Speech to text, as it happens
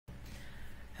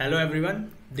Hello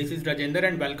everyone, this is Rajender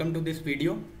and welcome to this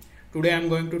video. Today I am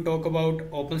going to talk about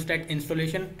OpenStack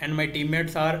installation and my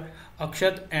teammates are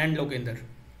Akshatt and Lokendra.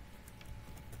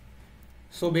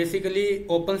 So basically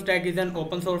OpenStack is an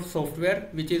open source software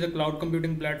which is a cloud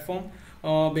computing platform.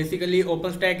 Basically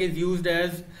OpenStack is used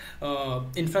as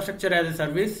infrastructure as a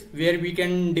service where we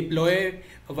can deploy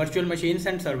virtual machines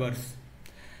and servers.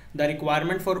 The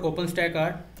requirement for OpenStack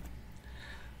are: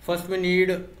 first we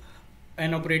need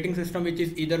an operating system which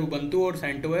is either Ubuntu or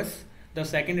CentOS. The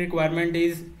second requirement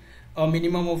is a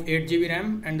minimum of 8 GB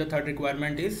RAM, and the third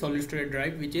requirement is solid state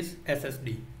drive which is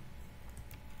SSD.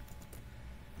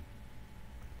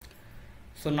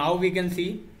 So now we can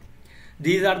see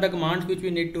these are the commands which we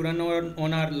need to run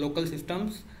on our local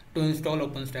systems to install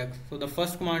OpenStack. So the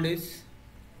first command is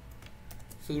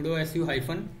sudo su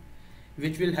hyphen,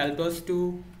 which will help us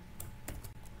to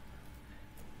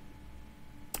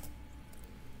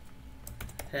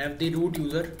have the root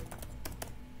user.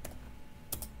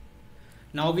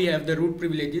 Now we have the root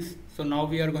privileges, so now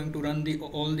we are going to run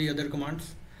all the other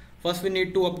commands. First we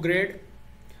need to upgrade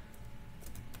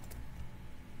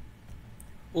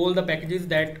all the packages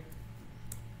that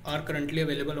are currently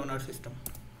available on our system.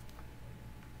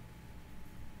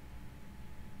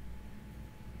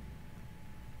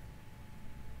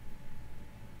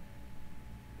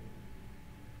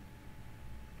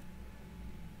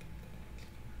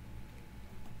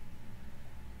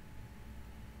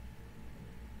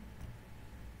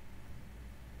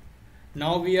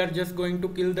 Now we are just going to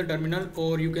kill the terminal,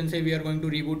 or you can say we are going to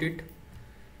reboot it.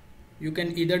 You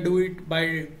can either do it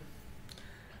by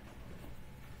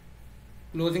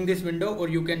closing this window, or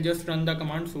you can just run the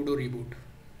command sudo reboot.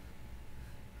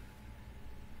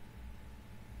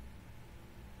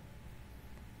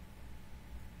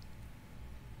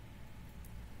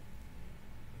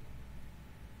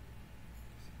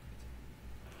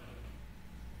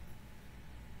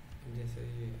 जैसे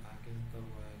ये आगे का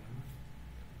हुआ है ना,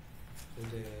 तो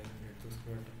जो network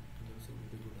squad जो सुबह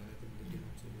जुड़ा है तो मुझे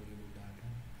सुबह रिबूट डालना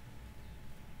है.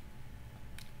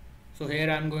 So here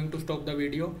I am going to stop the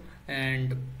video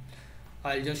and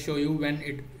I'll just show you when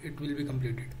it will be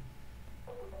completed.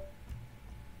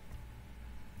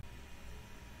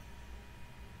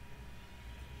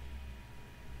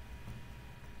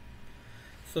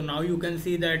 So now you can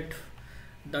see that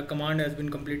the command has been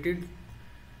completed.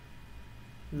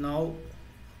 Now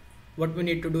what we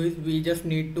need to do is we just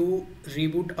need to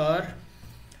reboot our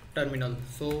terminal.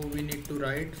 So we need to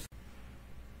write.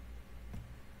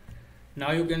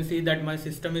 Now you can see that my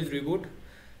system is reboot.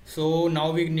 So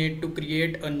now we need to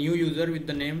create a new user with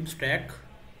the name stack.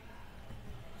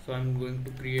 So I'm going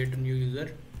to create a new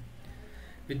user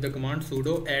with the command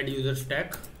sudo add user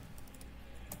stack.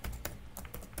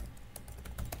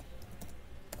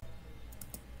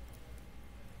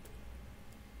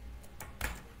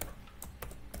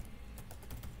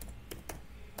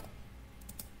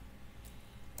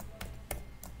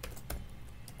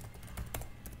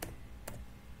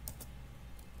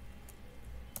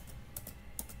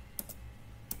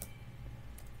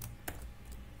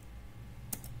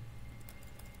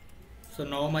 So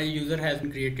now my user has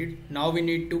been created. Now we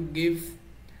need to give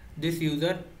this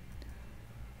user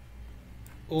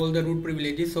all the root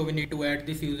privileges. So we need to add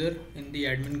this user in the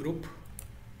admin group.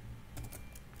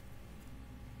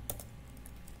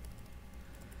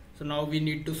 So now we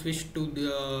need to switch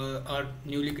to our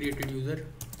newly created user.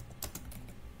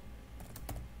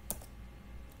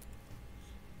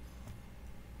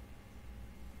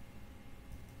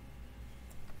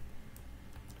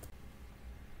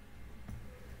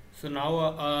 So now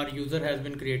our user has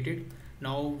been created.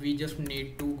 Now we just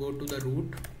need to go to the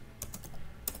root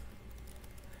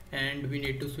and we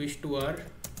need to switch to our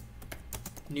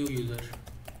new user.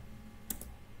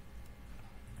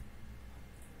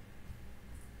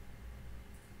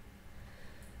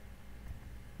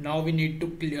 Now we need to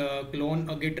clone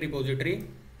a Git repository,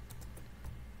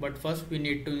 but first we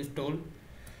need to install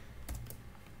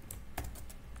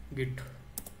Git.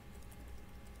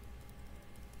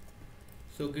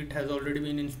 So Git has already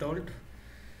been installed.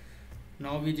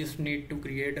 Now we just need to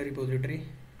create a repository.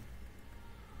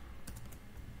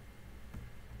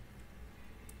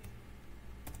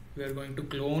 We are going to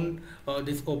clone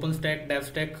this OpenStack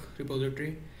DevStack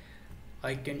repository.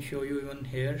 I can show you even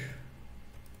here.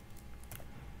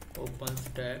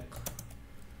 OpenStack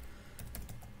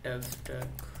DevStack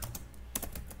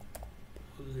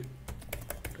repository.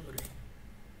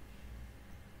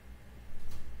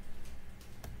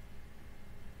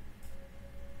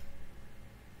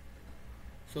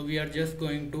 So we are just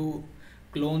going to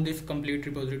clone this complete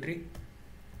repository.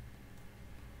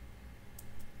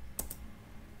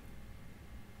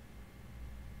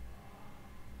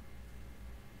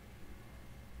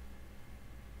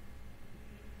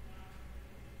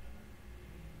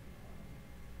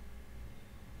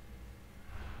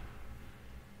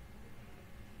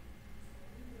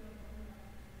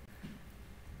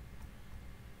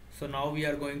 So now we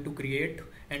are going to create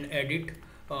and edit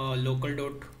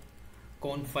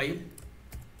local.conf file.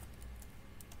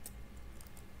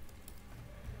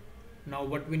 Now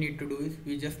what we need to do is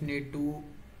we just need to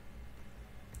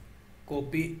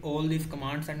copy all these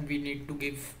commands and we need to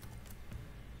give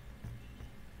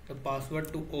the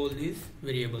password to all these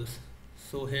variables.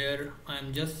 So here I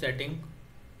am just setting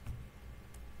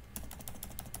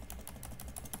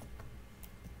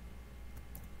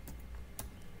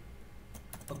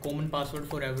a common password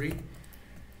for every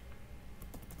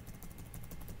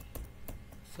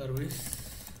service.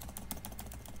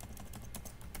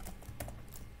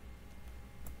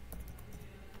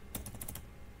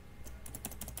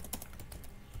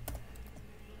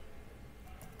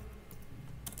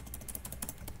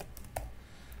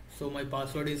 So my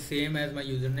password is same as my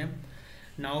username.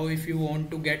 Now if you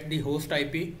want to get the host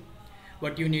IP,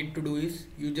 what you need to do is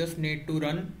you just need to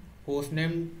run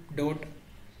hostname-i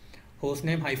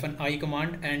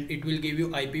command and it will give you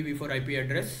IPv4 IP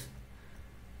address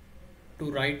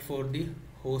to write for the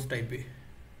host IP.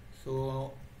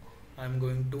 So I'm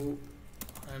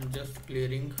just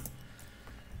clearing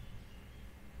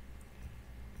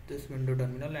this window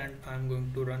terminal and I'm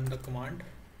going to run the command.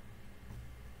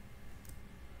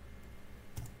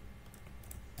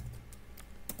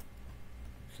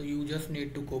 So you just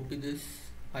need to copy this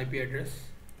IP address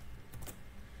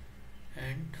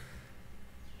and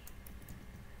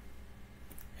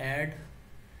add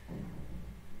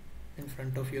in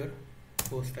front of your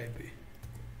host IP.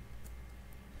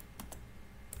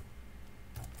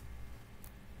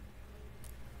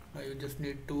 Now you just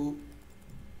need to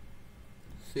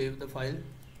save the file.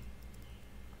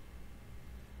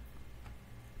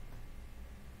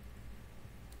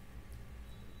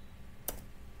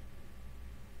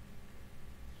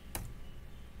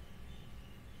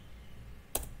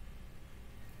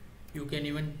 You can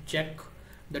even check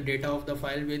the data of the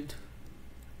file with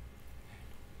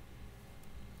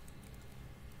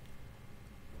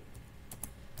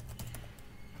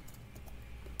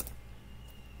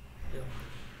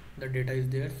the data is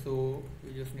there, so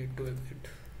we just need to exit.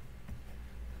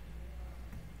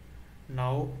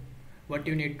 Now what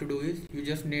you need to do is you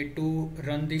just need to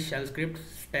run this shell script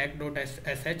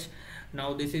stack.sh.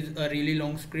 Now this is a really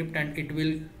long script and it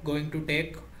will going to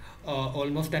take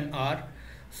almost an hour.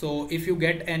 So if you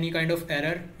get any kind of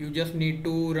error, you just need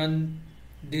to run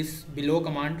this below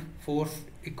command force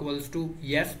equals to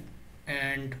yes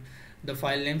and the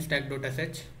file name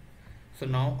stack.sh. So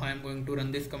now I am going to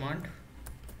run this command.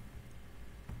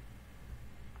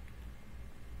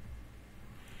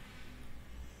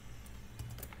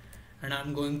 And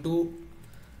I'm going to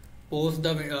pause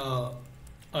the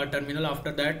terminal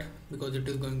after that because it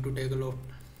is going to take a lot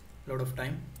of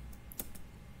time.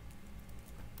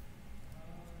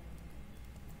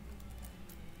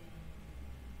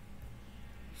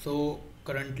 So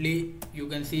currently you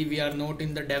can see we are not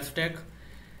in the dev stack,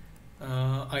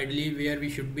 ideally where we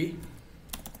should be.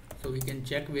 So we can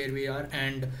check where we are,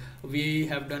 and we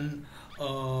have done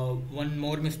one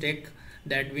more mistake,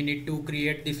 that we need to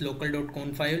create this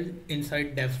local.conf file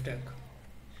inside dev stack.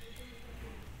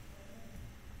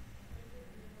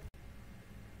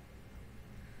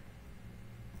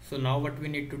 So now what we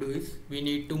need to do is we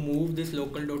need to move this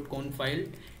local.conf file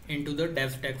into the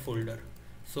dev stack folder.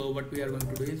 So what we are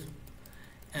going to do is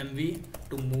mv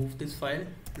to move this file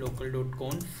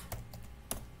local.conf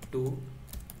to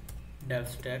dev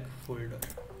stack folder.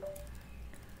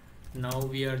 Now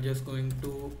we are just going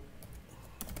to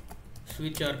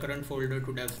switch our current folder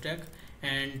to dev stack,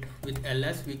 and with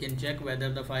ls we can check whether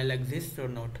the file exists or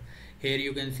not. Here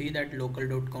you can see that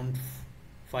local.conf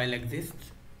file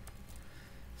exists.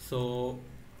 So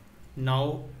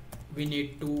now we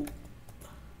need to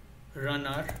run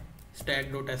our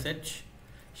stack.sh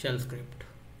shell script.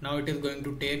 Now it is going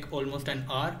to take almost an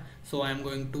hour, so I am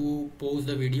going to pause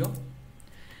the video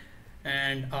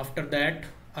and after that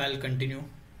I'll continue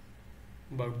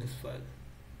about this file.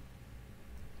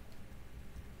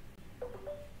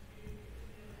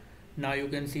 Now you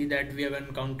can see that we have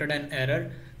encountered an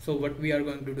error. So what we are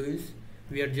going to do is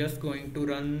we are just going to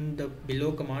run the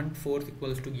below command force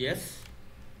equals to yes,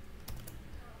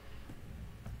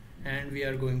 and we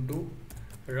are going to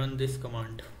run this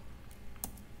command.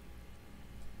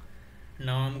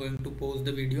 Now I'm going to pause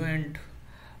the video and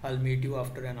I'll meet you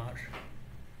after an hour.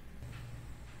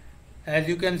 As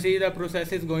you can see, the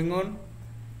process is going on,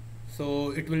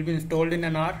 so it will be installed in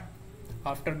an hour.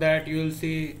 After that you will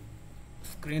see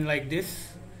screen like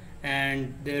this,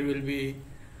 and there will be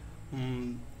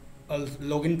a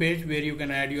login page where you can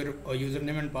add your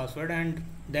username and password, and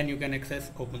then you can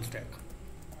access OpenStack.